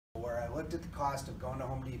looked at the cost of going to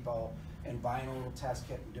Home Depot and buying a little test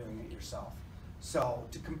kit and doing it yourself. So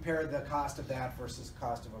to compare the cost of that versus the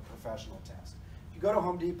cost of a professional test. If you go to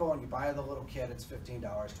Home Depot and you buy the little kit, it's $15,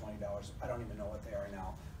 $20. I don't even know what they are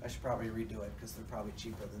now. I should probably redo it because they're probably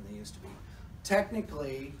cheaper than they used to be.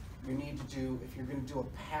 Technically, you need to do, if you're going to do a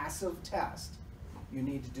passive test, you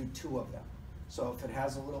need to do 2 of them. So if it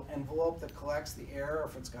has a little envelope that collects the air, or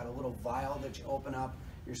if it's got a little vial that you open up,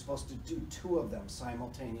 you're supposed to do 2 of them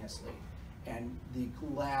simultaneously. And the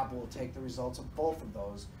lab will take the results of both of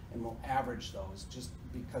those and will average those, just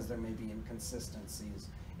because there may be inconsistencies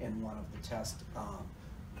in one of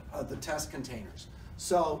the test containers.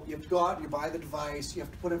 So you have to go out and you buy the device, you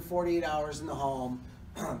have to put in 48 hours in the home,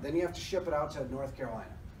 then you have to ship it out to North Carolina.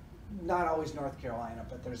 Not always North Carolina,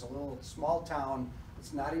 but there's a little small town,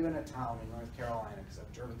 it's not even a town in North Carolina, because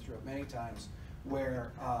I've driven through it many times,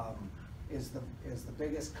 where is the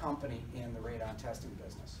biggest company in the radon testing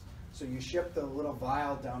business. So you ship the little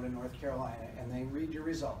vial down to North Carolina and they read your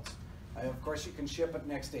results. Of course, you can ship it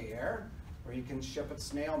next day air, or you can ship it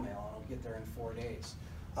snail mail and it'll get there in 4 days.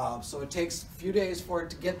 So it takes a few days for it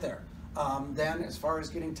to get there. Then as far as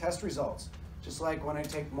getting test results, just like when I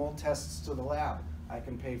take mold tests to the lab, I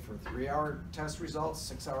can pay for 3-hour test results,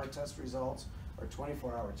 6-hour test results, or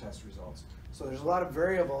 24-hour test results. So there's a lot of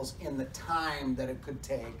variables in the time that it could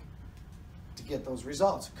take to get those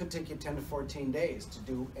results. It could take you 10 to 14 days to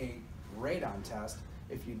do a radon test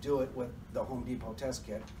if you do it with the Home Depot test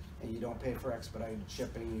kit and you don't pay for expedited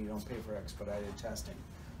shipping and you don't pay for expedited testing.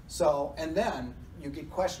 So, and then you get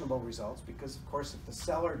questionable results because, of course, if the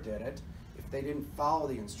seller did it, if they didn't follow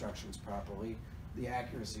the instructions properly, the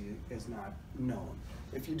accuracy is not known.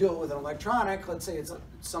 If you do it with an electronic, let's say it's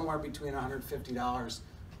somewhere between $150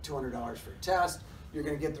 to $200 for a test, you're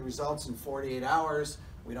going to get the results in 48 hours.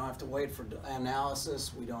 We don't have to wait for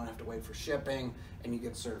analysis, we don't have to wait for shipping, and you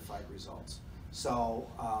get certified results. So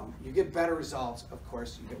you get better results, of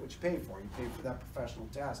course, you get what you pay for. You pay for that professional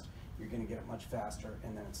test, you're going to get it much faster,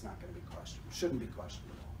 and then it's not going to be questioned. Shouldn't be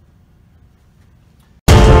questionable.